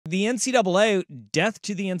the NCAA, death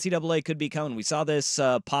to the NCAA could be coming. We saw this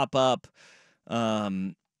pop up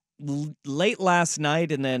late last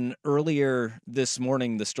night, and then earlier this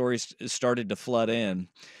morning, the stories started to flood in.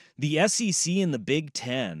 The SEC and the Big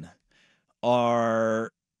Ten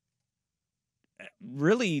are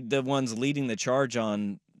really the ones leading the charge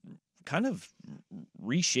on kind of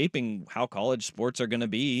reshaping how college sports are going to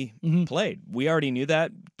be played. We already knew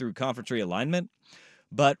that through conference realignment,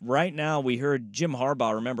 but right now we heard Jim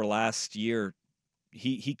Harbaugh, remember last year,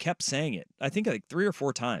 he kept saying it, I think like 3 or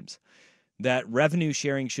 4 times, that revenue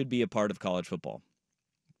sharing should be a part of college football.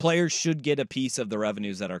 Players should get a piece of the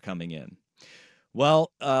revenues that are coming in.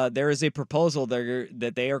 Well, there is a proposal there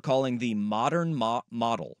that they are calling the modern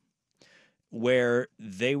model, where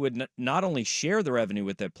they would not only share the revenue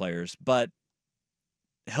with their players, but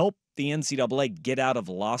help the NCAA get out of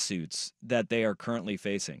lawsuits that they are currently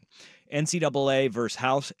facing. NCAA versus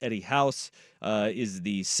House, Eddie House, is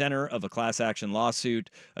the center of a class action lawsuit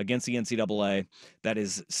against the NCAA that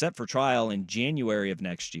is set for trial in January of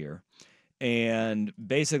next year. And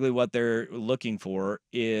basically what they're looking for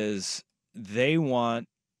is they want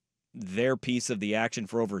their piece of the action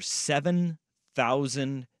for over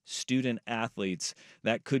 7,000 student athletes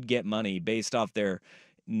that could get money based off their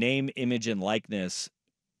name, image, and likeness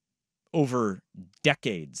over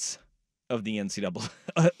decades of the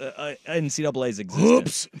NCAA's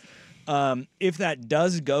existence. If that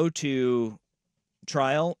does go to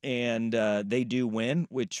trial and they do win,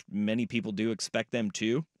 which many people do expect them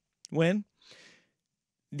to win,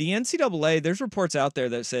 the NCAA, there's reports out there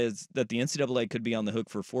that says that the NCAA could be on the hook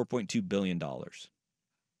for $4.2 billion.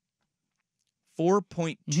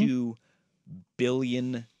 $4.2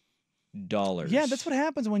 billion. Yeah, that's what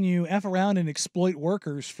happens when you F around and exploit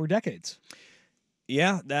workers for decades.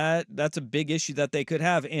 Yeah, that's a big issue that they could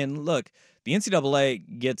have. And look, the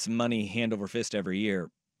NCAA gets money hand over fist every year,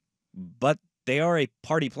 but they are a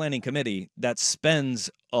party planning committee that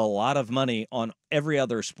spends a lot of money on every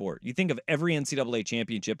other sport. You think of every NCAA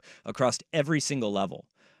championship across every single level,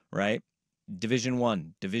 right? Division I,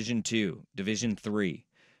 Division II, Division III,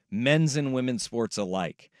 men's and women's sports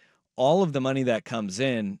alike. All of the money that comes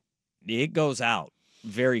in, it goes out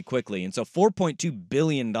very quickly. And so $4.2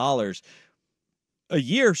 billion a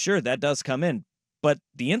year, sure, that does come in. But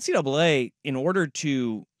the NCAA, in order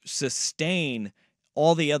to sustain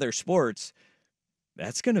all the other sports,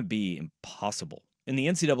 that's going to be impossible. And the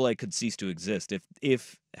NCAA could cease to exist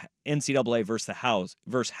if NCAA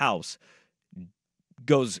versus House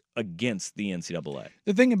goes against the NCAA.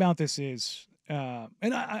 The thing about this is, and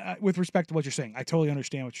I, with respect to what you're saying, I totally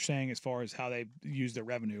understand what you're saying as far as how they use their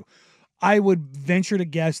revenue. I would venture to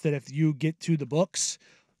guess that if you get to the books,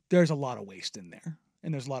 there's a lot of waste in there,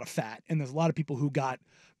 and there's a lot of fat, and there's a lot of people who got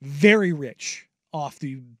very rich off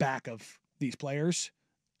the back of these players.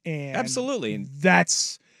 And absolutely,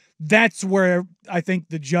 that's where I think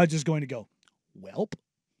the judge is going to go, welp,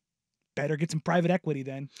 better get some private equity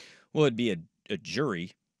then. Well, it'd be a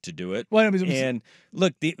jury to do it. Well, and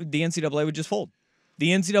look, the NCAA would just fold. The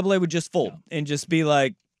NCAA would just fold and just be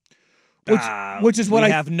like, which is what I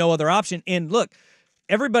have no other option. And look,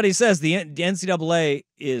 everybody says the NCAA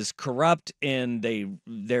is corrupt and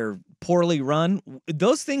they're poorly run.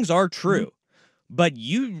 Those things are true, but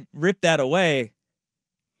you rip that away,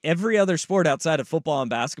 every other sport outside of football and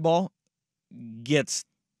basketball gets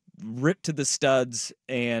ripped to the studs,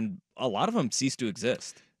 and a lot of them cease to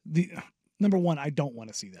exist. Number one, I don't want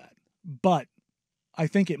to see that, but I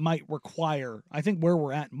think it might require, I think where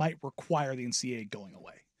we're at might require the NCAA going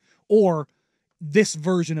away, or this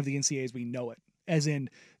version of the NCAA as we know it, as in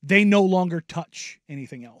they no longer touch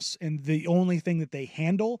anything else. And the only thing that they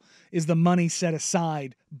handle is the money set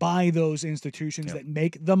aside by those institutions that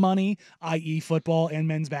make the money, i.e. football and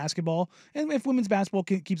men's basketball. And if women's basketball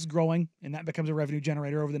keeps growing and that becomes a revenue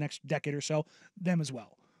generator over the next decade or so, them as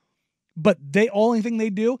well. But only thing they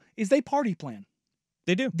do is they party plan.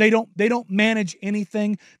 They do. They don't manage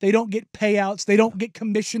anything. They don't get payouts. They don't get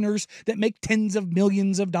commissioners that make tens of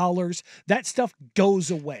millions of dollars. That stuff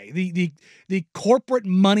goes away. The corporate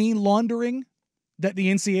money laundering that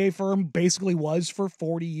the NCAA firm basically was for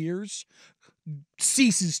 40 years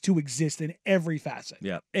ceases to exist in every facet.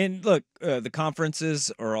 Yeah. And look, the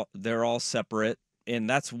conferences they're all separate, and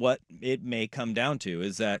that's what it may come down to,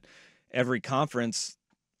 is that every conference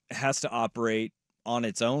has to operate on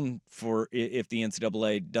its own for if the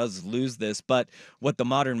NCAA does lose this. But what the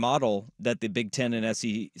modern model that the Big Ten and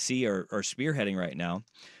SEC are spearheading right now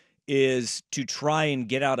is to try and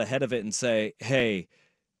get out ahead of it and say, hey,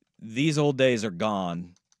 these old days are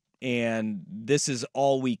gone, and this is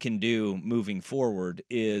all we can do moving forward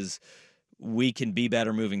is we can be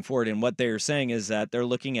better moving forward. And what they're saying is that they're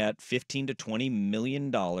looking at $15 to $20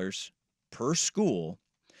 million per school.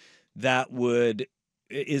 That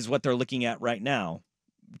is what they're looking at right now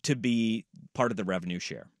to be part of the revenue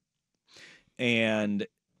share. And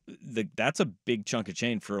that's a big chunk of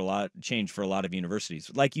change for a lot of universities.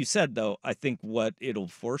 Like you said, though, I think what it'll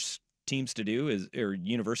force teams to do or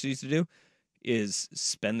universities to do is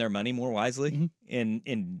spend their money more wisely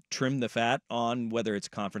and trim the fat on whether it's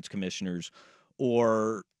conference commissioners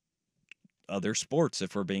or other sports,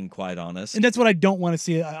 if we're being quite honest. And that's what I don't want to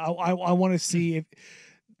see. I want to see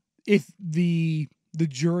if the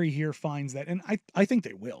jury here finds that, and I think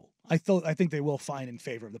they will. I think they will find in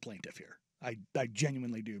favor of the plaintiff here. I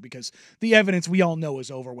genuinely do, because the evidence we all know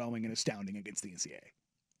is overwhelming and astounding against the NCAA.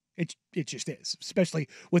 It just is, especially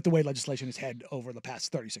with the way legislation has had over the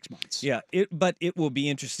past 36 months. Yeah, but it will be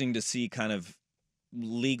interesting to see kind of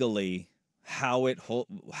legally how it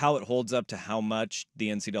holds up to how much the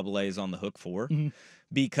NCAA is on the hook for,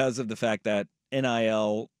 because of the fact that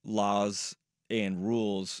NIL laws and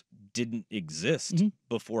rules didn't exist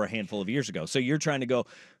before a handful of years ago. So you're trying to go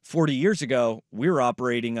 40 years ago, we were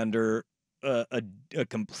operating under a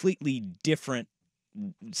completely different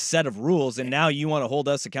set of rules, and now you want to hold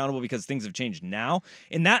us accountable because things have changed now,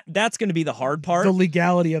 and that's going to be the hard part. The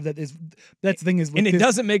legality of that's the thing is, and it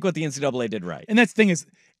doesn't make what the NCAA did right. And that's the thing is,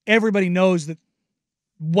 everybody knows that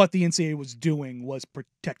what the NCAA was doing was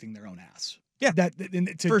protecting their own ass. Yeah,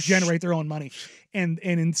 to generate their own money, and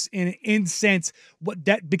in sense,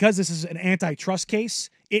 because this is an antitrust case,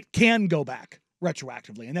 it can go back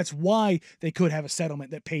retroactively, and that's why they could have a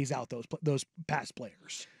settlement that pays out those past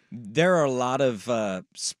players. There are a lot of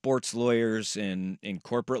sports lawyers and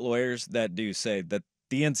corporate lawyers that do say that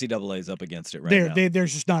the NCAA is up against it right now.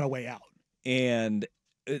 There's just not a way out. And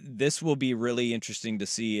this will be really interesting to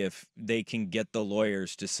see if they can get the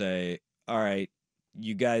lawyers to say, all right,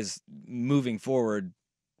 you guys, moving forward,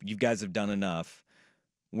 you guys have done enough.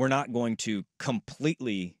 We're not going to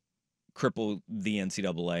completely cripple the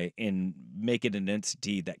NCAA and make it an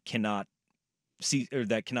entity that cannot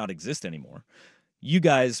exist anymore. You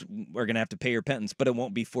guys are going to have to pay your penance, but it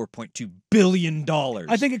won't be $4.2 billion.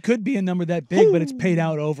 I think it could be a number that big, but it's paid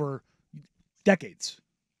out over decades.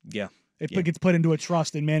 Yeah. It gets put into a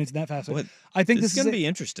trust and managed that fast. Well, I think this is going to be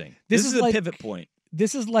interesting. This is like, a pivot point.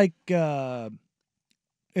 This is like a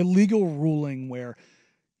legal ruling where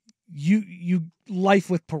you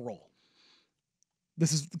life with parole.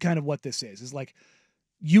 This is kind of what this is. It's like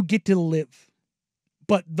you get to live,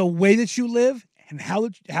 but the way that you live and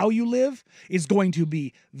how you live is going to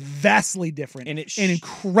be vastly different and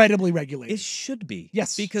incredibly regulated. It should be.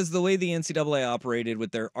 Yes. Because the way the NCAA operated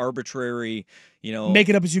with their arbitrary, make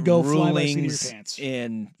it up as you go, fly by the seat of your pants.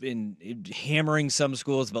 And hammering some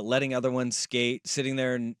schools but letting other ones skate, sitting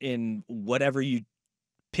there in whatever you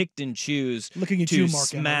picked and choose looking at to you, Mark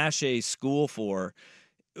smash Emmert. A school for.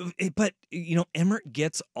 But, Emmert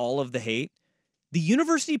gets all of the hate. The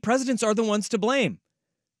university presidents are the ones to blame.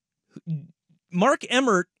 Mark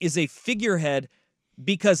Emmert is a figurehead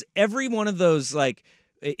because every one of those,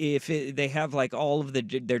 they have all of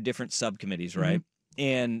their different subcommittees, right?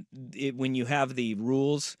 And when you have the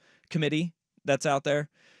rules committee that's out there,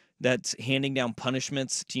 that's handing down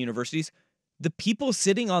punishments to universities, the people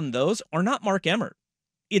sitting on those are not Mark Emmert.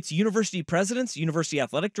 It's university presidents, university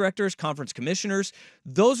athletic directors, conference commissioners.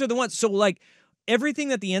 Those are the ones. So, everything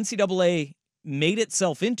that the NCAA made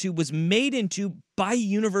itself into was made into by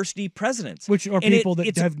university presidents, which are people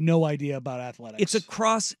that have no idea about athletics. It's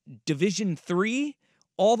across Division III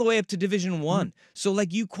all the way up to Division I. So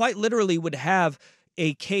you quite literally would have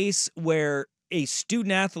a case where a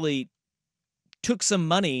student athlete took some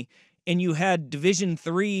money and you had Division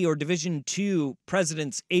III or Division II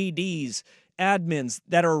presidents, ADs, admins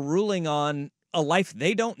that are ruling on a life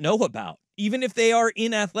they don't know about. Even if they are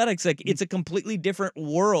in athletics, it's a completely different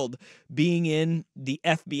world being in the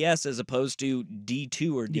FBS as opposed to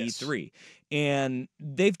D2 or D3. Yes. And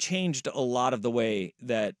they've changed a lot of the way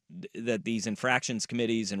that these infractions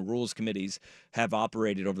committees and rules committees have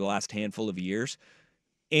operated over the last handful of years.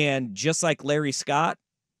 And just like Larry Scott,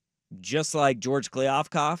 just like George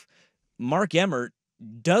Kliavkoff, Mark Emmert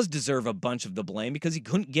does deserve a bunch of the blame because he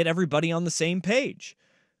couldn't get everybody on the same page.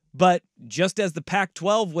 But just as the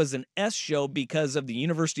Pac-12 was an S show because of the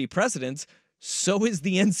university presidents, so is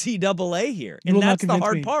the NCAA here. And that's the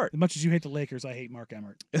hard part. As much as you hate the Lakers, I hate Mark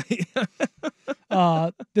Emmert.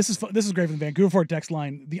 This is great from the Vancouver Ford text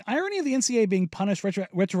line. The irony of the NCAA being punished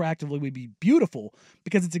retroactively would be beautiful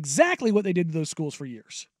because it's exactly what they did to those schools for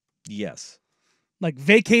years. Yes. Like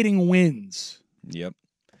vacating wins. Yep.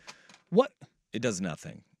 What? It does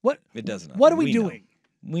nothing. What? It does nothing. What are we doing?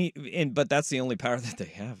 But that's the only power that they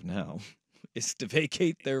have now is to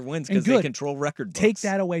vacate their wins And because they control record books. Take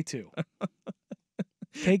that away too.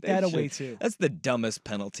 Take that away too. That's the dumbest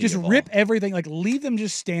penalty. Just of rip all. everything. Like leave them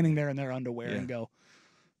just standing there in their underwear and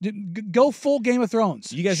go full Game of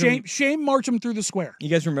Thrones. You guys shame march them through the square. You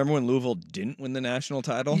guys remember when Louisville didn't win the national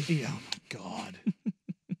title? Yeah, oh my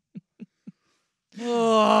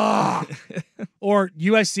God. Or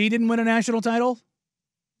USC didn't win a national title?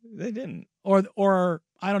 They didn't. Or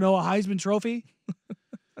I don't know, a Heisman Trophy?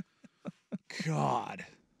 God.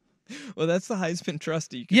 Well, that's the Heisman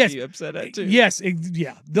Trust you can be upset at too. Yes,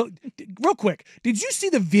 real quick, did you see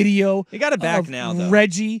the video? They got it back now, though.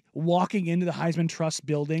 Reggie walking into the Heisman Trust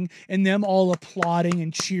building and them all applauding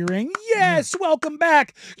and cheering. Yes, welcome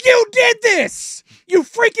back. You did this, you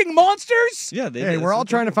freaking monsters! Yeah, hey, we're all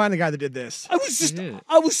trying to find the guy that did this. I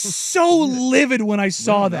was so livid when I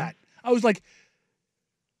saw that. I was like,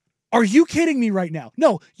 are you kidding me right now?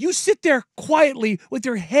 No, you sit there quietly with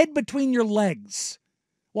your head between your legs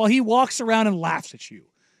while he walks around and laughs at you.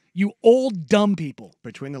 You old dumb people.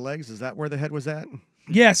 Between the legs, is that where the head was at?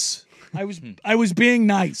 Yes. I was being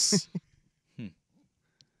nice.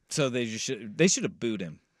 So they should have booed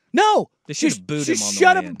him. No. They should have booed him on the way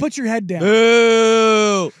shut up in. and put your head down.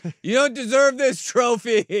 Boo! You don't deserve this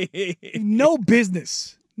trophy. No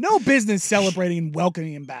business. No business celebrating and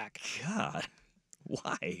welcoming him back. God.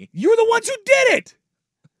 Why? You're the ones who did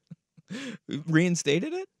it.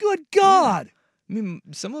 Reinstated it? Good God. Yeah. I mean,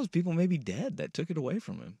 some of those people may be dead that took it away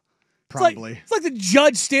from him. Probably. It's like the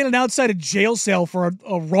judge standing outside a jail cell for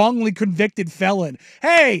a wrongly convicted felon.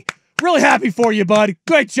 Hey, really happy for you, bud.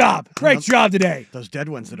 Great job. Great job today. Those dead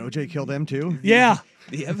ones, did OJ kill them too? Yeah.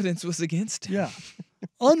 The evidence was against him. Yeah.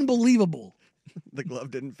 Unbelievable. The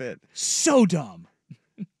glove didn't fit. So dumb.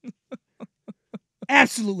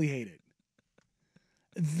 Absolutely hate it.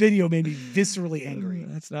 Video made me viscerally angry.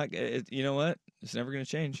 That's not good. You know what? It's never going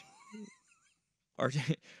to change.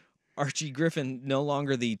 Archie Griffin, no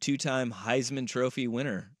longer the two-time Heisman Trophy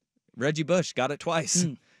winner. Reggie Bush got it twice.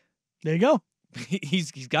 There you go.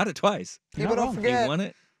 He's got it twice. People don't forget. He won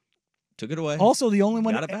it, took it away. Also, the only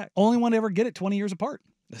one got it back. to ever get it 20 years apart.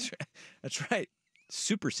 That's right.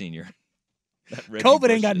 Super senior. COVID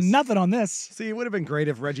ain't got nothing on this. See, it would have been great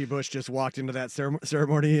if Reggie Bush just walked into that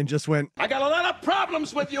ceremony and just went, I got a lot of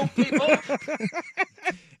problems with you people.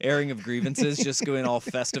 Airing of grievances, just going all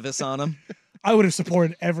Festivus on him. I would have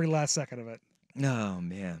supported every last second of it. Oh,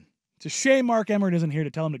 man. It's a shame Mark Emmert isn't here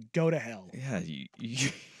to tell him to go to hell. Yeah,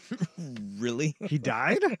 you really? he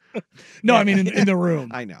died? No, I mean in the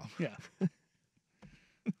room. I know. Yeah. I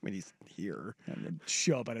mean, he's here. And then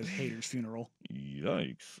show up at his hater's funeral.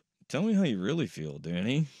 Yikes. Tell me how you really feel,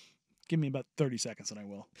 Danny. Give me about 30 seconds and I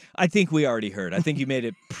will. I think we already heard. I think you made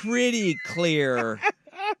it pretty clear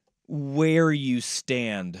where you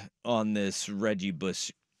stand on this Reggie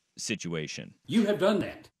Bush situation. You have done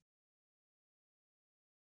that.